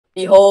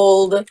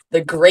Behold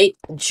the great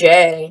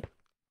J.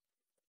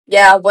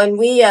 Yeah, when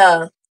we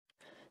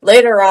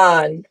later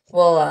on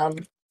we'll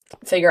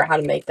figure out how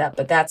to make that,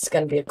 but that's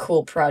gonna be a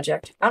cool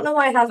project. I don't know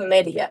why I haven't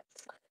made it yet.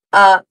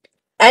 Uh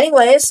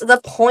anyways,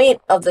 the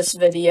point of this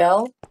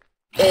video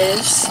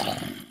is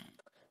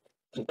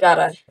we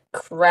gotta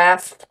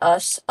craft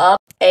us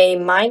up a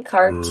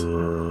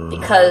minecart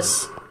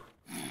because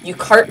you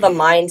cart the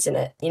mines in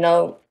it, you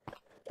know?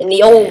 In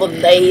the old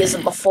days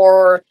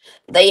before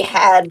they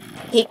had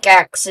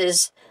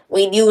pickaxes,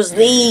 we'd use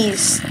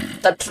these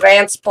to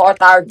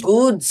transport our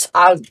goods,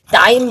 our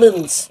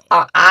diamonds,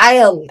 our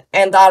iron,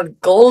 and our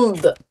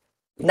gold.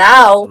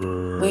 Now,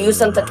 we use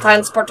them to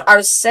transport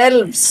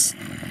ourselves.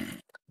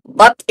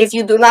 But if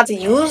you do not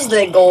use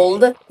the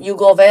gold, you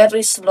go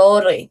very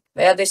slowly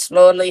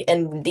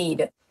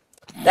indeed.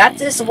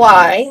 That is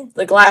why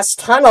the glass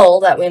tunnel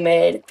that we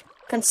made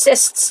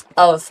consists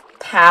of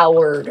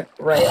powered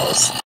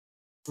rails.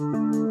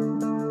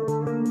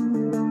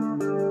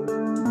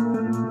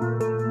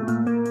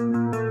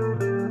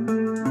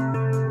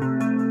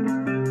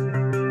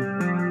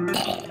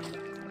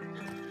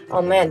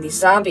 Oh man, these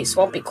zombies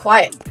won't be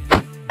quiet.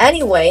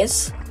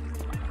 Anyways,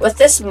 with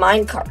this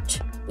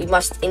minecart, we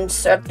must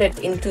insert it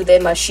into the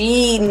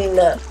machine.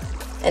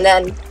 And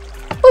then,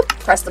 boop,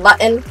 press the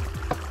button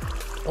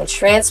and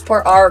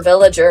transport our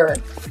villager.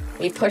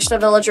 We push the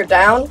villager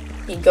down,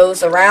 he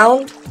goes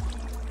around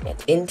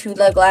and into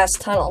the glass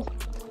tunnel.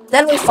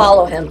 Then we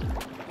follow him.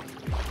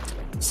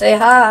 Say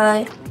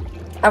hi.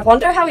 I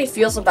wonder how he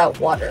feels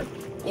about water.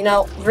 You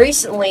know,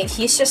 recently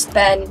he's just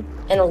been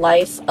in a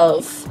life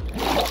of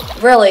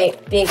really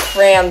being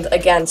crammed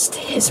against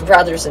his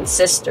brothers and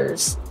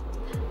sisters.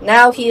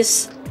 Now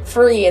he's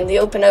free in the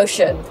open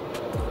ocean.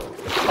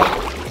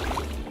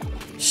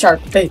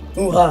 Shark bait.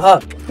 Ooh ha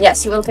ha.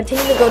 Yes, he will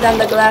continue to go down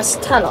the glass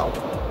tunnel.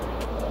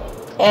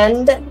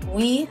 And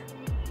he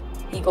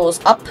goes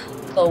up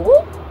the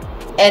whoop.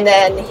 And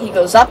then he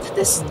goes up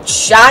this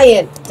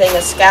giant thing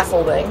of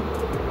scaffolding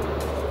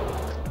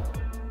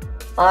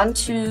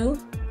onto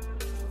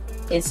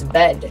his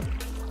bed.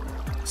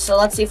 So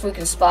let's see if we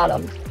can spot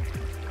him.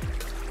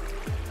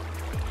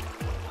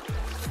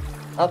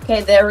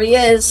 Okay, there he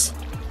is.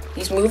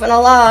 He's moving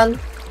along.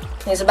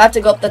 He's about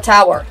to go up the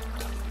tower.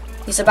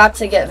 He's about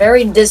to get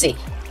very dizzy.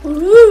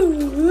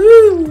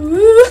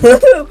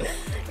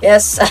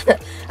 Yes,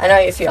 I know how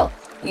you feel.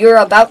 You're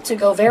about to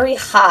go very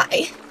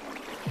high.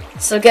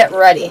 So get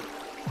ready.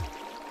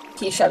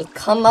 He shall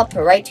come up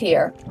right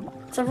here.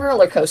 It's a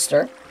roller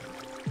coaster.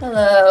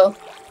 Hello.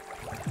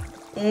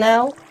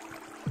 Now,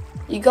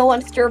 you go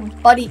with your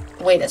buddy.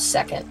 Wait a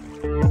second.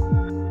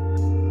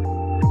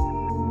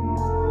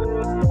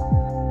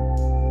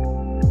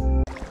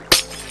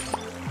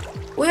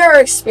 We are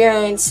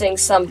experiencing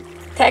some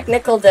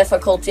technical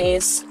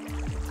difficulties.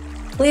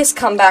 Please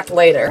come back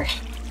later.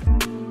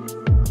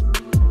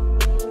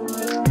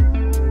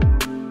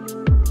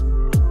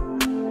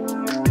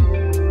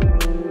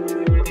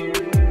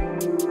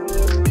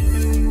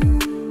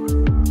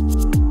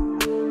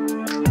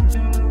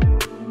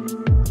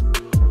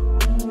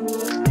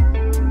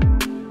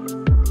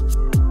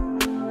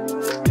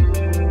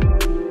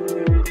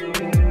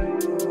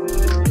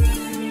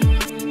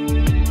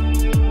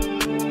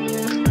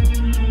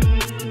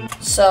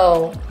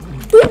 So,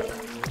 boop,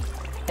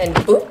 and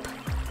boop.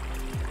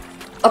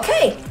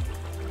 Okay,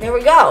 here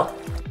we go.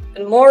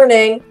 Good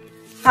morning.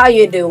 How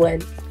you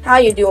doing? How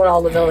you doing,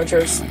 all the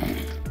villagers?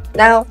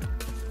 Now,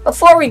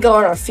 before we go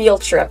on our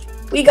field trip,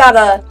 we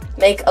gotta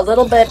make a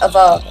little bit of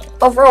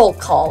a roll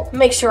call.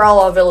 Make sure all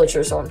our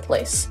villagers are in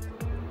place.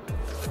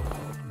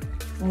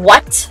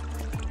 What?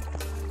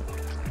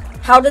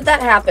 How did that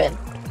happen?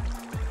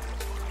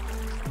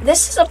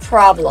 This is a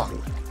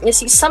problem. You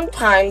see,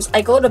 sometimes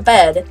I go to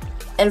bed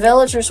and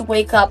villagers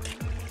wake up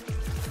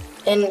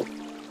in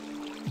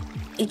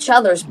each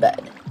other's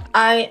bed.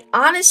 I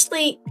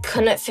honestly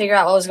couldn't figure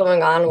out what was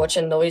going on, which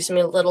annoys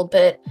me a little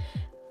bit.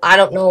 I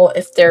don't know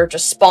if they're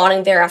just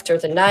spawning there after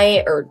the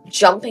night or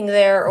jumping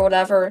there or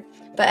whatever.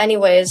 But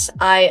anyways,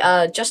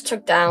 I just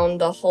took down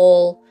the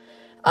whole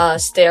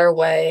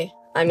stairway,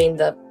 I mean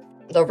the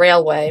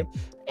railway,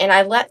 and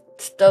I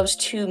left those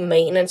 2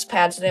 maintenance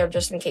pads there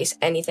just in case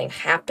anything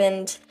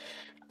happened.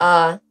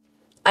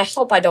 I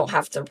hope I don't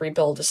have to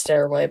rebuild the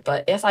stairway,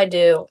 but if I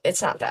do,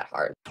 it's not that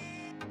hard.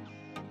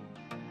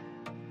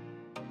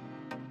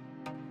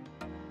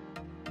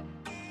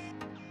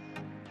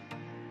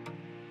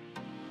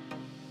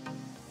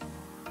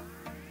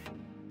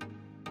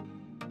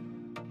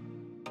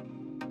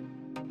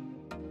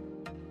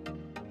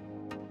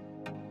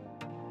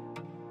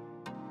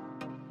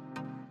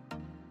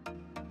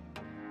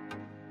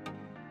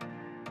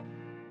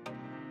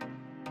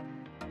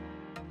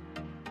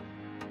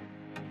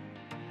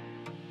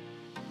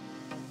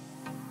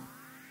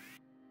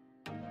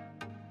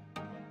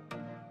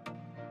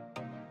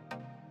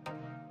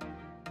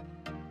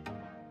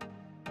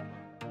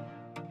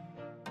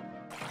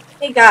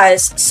 Hey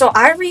guys, so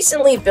I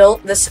recently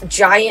built this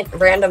giant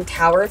random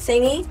tower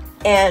thingy,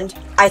 and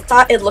I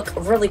thought it looked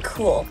really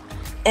cool.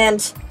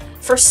 And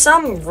for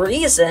some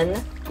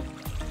reason,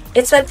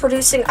 it's been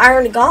producing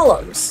iron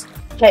golems.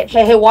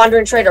 Hey,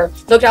 wandering trader,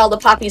 look at all the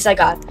poppies I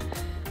got.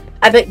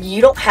 I bet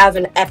you don't have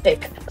an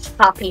epic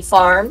poppy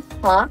farm,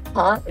 huh?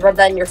 Rub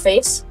that in your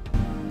face.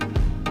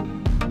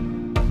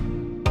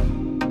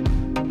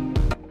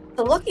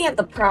 So looking at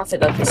the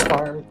profit of this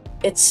farm,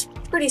 it's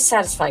pretty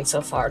satisfying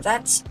so far.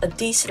 That's a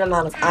decent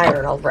amount of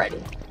iron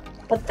already.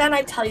 But then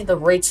I tell you the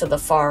rates of the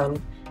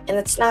farm, and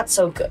it's not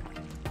so good.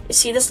 You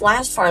see, this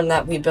last farm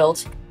that we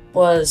built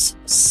was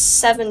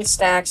 7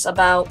 stacks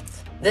about.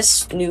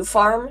 This new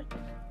farm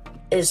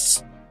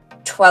is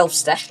 12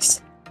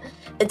 stacks.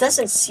 It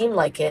doesn't seem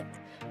like it,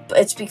 but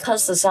it's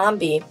because the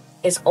zombie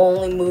is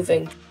only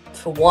moving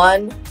to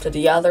one, to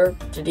the other,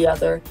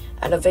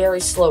 at a very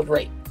slow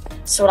rate.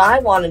 So what I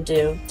want to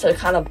do to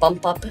kind of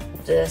bump up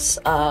this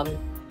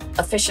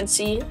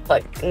efficiency,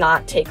 but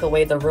not take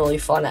away the really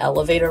fun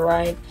elevator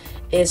ride,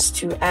 is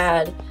to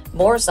add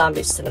more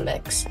zombies to the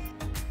mix.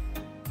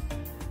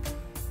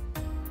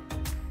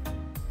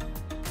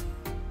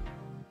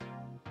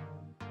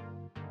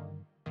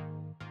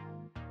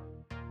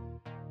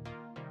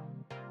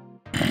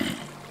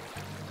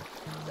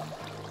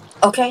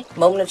 Okay,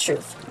 moment of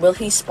truth. Will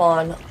he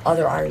spawn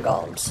other iron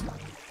golems?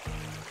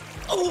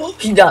 Oh,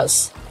 he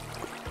does.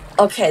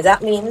 Okay,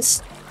 that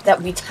means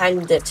that we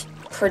timed it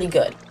pretty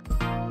good.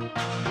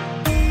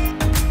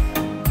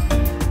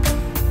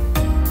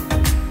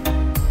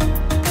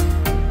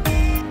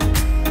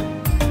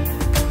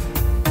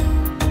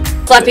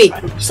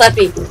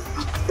 Slappy.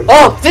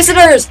 Oh,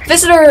 visitors!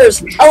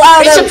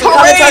 Allow them to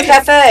come into our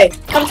cafe.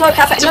 Come to our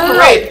cafe. No.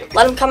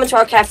 Let them come into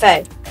our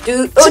cafe.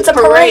 Dude, oh, it's a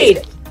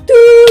parade.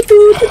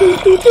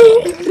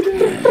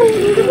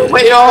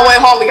 Wait, hold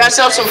on. We gotta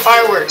set up some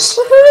fireworks.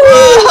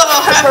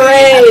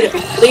 Parade.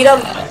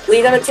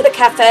 Lead them into the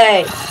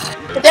cafe.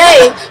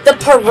 Today, the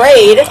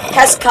parade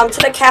has come to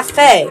the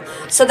cafe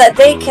so that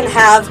they can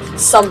have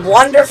some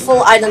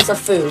wonderful items of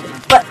food.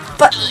 But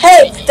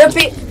hey,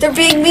 they're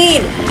being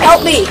mean.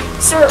 Help me,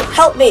 sir.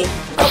 Help me.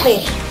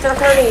 They're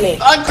hurting me.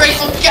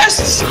 Ungrateful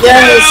guests.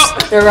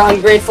 Yes, they're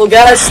ungrateful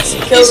guests.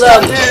 Kill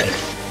them.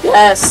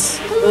 Yes.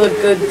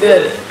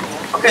 Good.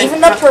 Okay,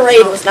 even the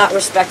parade was not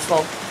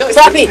respectful.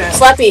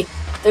 Slappy,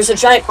 there's a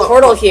giant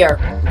portal here.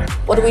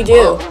 What do we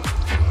do?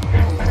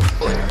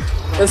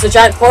 There's a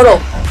giant portal.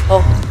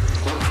 Oh,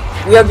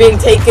 we are being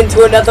taken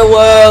to another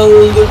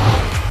world.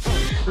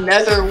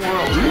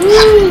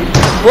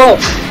 Whoa,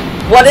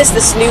 what is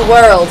this new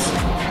world?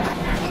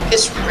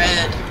 It's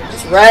red.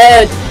 It's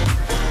red.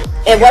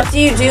 And what do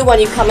you do when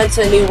you come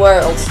into a new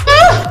world?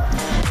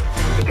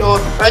 You go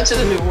right to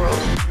the new world.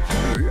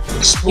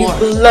 Explore. You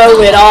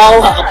blow it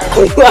all up.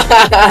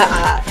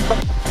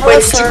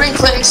 Wait, did you bring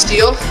Clinton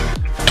steel?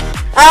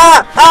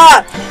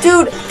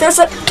 Dude,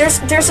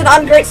 there's an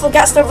ungrateful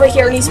guest over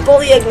here and he's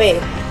bullying me.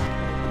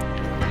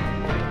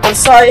 I'm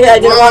sorry, I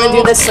didn't want to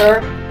do this,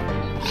 sir.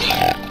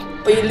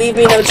 But you leave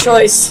me no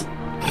choice.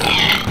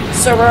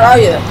 Sir, where are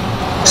you?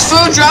 There's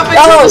food dropping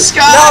from the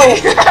sky.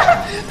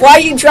 No. Why are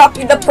you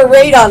dropping the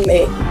parade on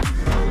me?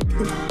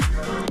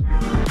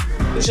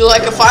 Would you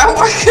like a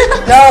firework?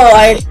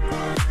 No,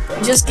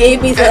 you just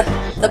gave me the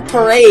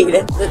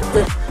parade,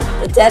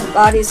 the dead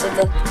bodies of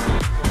the...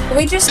 Can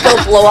we just go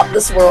blow up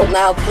this world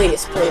now,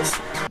 please?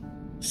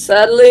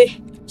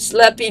 Sadly,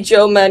 Slappy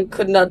Joe Man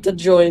could not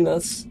join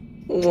us.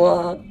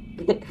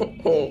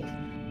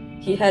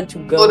 He had to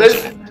go. Oh,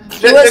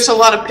 there's a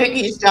lot of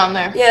piggies down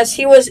there. Yes,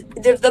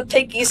 the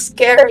piggies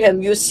scare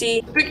him, you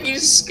see.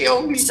 Piggies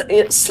scare me.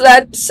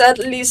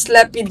 Sadly,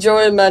 Slappy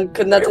Joe Man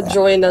could not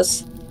join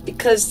us.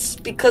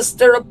 Because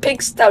there are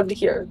pigs down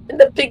here, and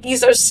the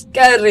piggies are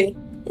scary,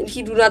 and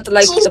he do not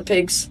like the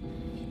pigs.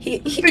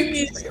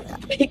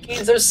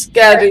 Piggies are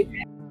scary.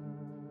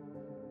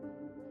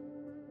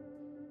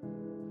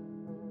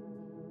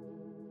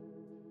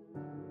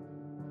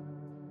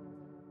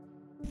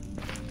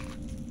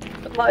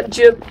 Come on,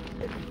 Jim.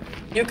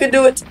 You can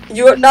do it.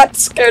 You are not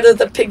scared of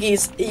the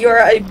piggies. You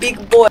are a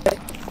big boy.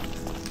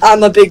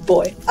 I'm a big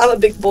boy.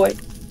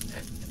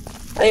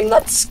 I am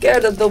not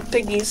scared of those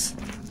piggies.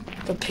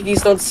 The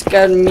piggies don't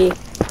scare me.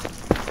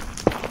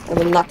 I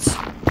will not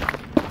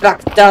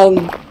back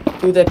down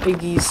to the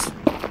piggies.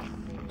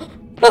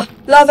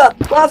 Lava!